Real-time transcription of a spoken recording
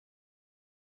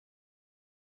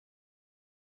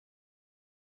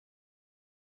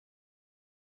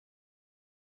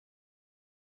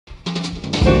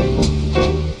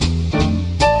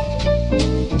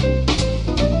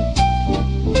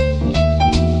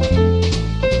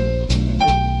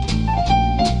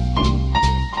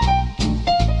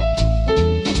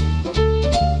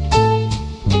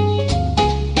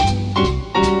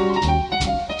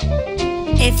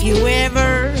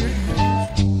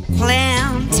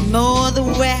more the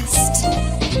west.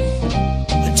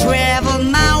 Travel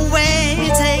my way,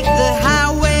 take the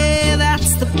highway,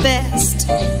 that's the best.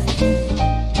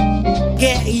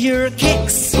 Get your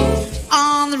kicks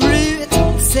on the Route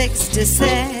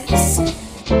 66.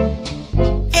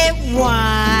 It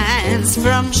winds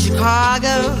from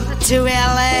Chicago to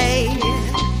LA,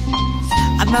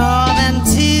 more than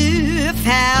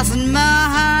 2,000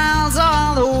 miles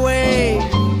all the way.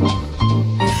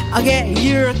 I'll get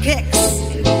your kicks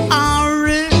on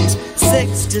Route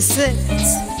 66.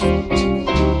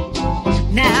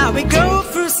 Now we go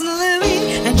through St.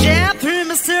 Louis and jam through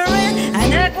Missouri,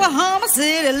 and Oklahoma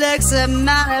City looks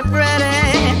mighty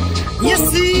pretty. You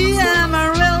see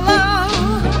Amarillo,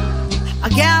 I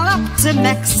gallop to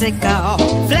Mexico,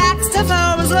 Flagstaff,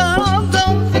 Arizona,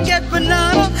 don't forget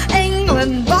Belinda,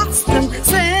 England, Boston,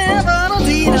 San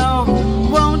Bernardino.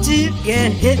 Won't you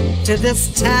get hit to this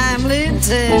timely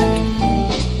tune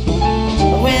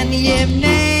when you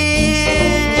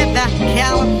make that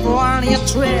California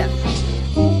trip?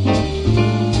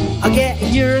 I'll get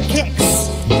your kicks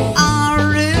on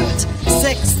Route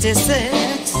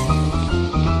 66.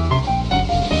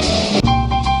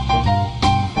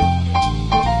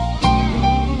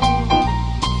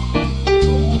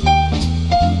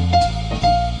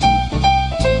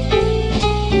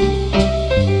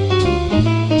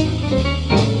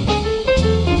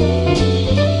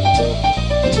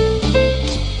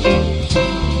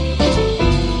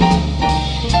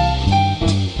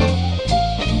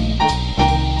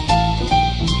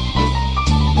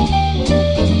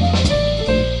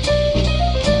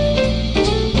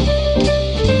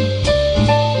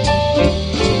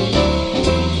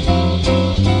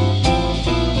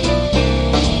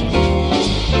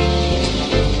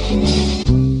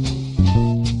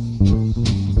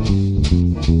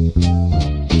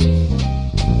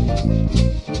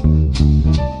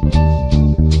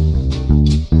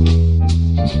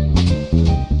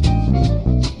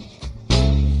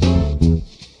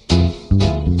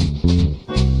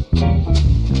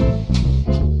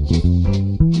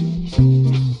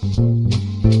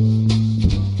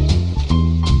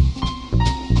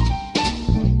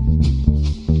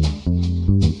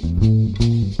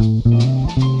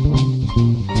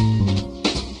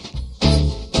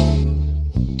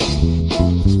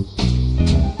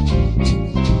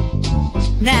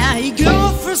 Now you go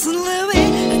for St. Louis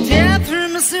and down through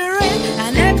Missouri,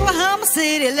 and Oklahoma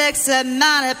City looks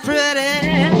mighty pretty.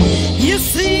 You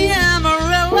see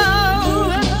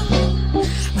Amarillo,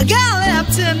 gallop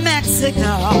to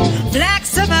Mexico,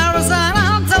 Flagstaff,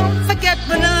 Arizona, don't forget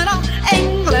Belinda,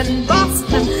 England,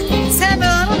 Boston, San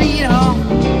Bernardino.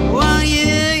 Well, you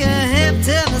get hip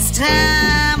to this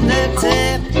time to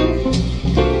tip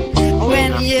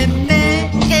when you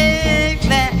make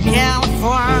that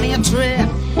California trip.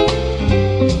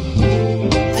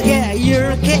 I get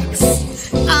your kicks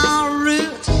on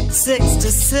Route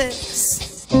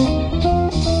 66.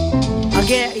 I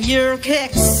get your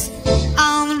kicks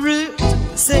on Route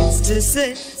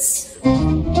 66.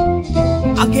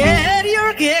 I get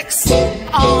your kicks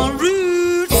on Route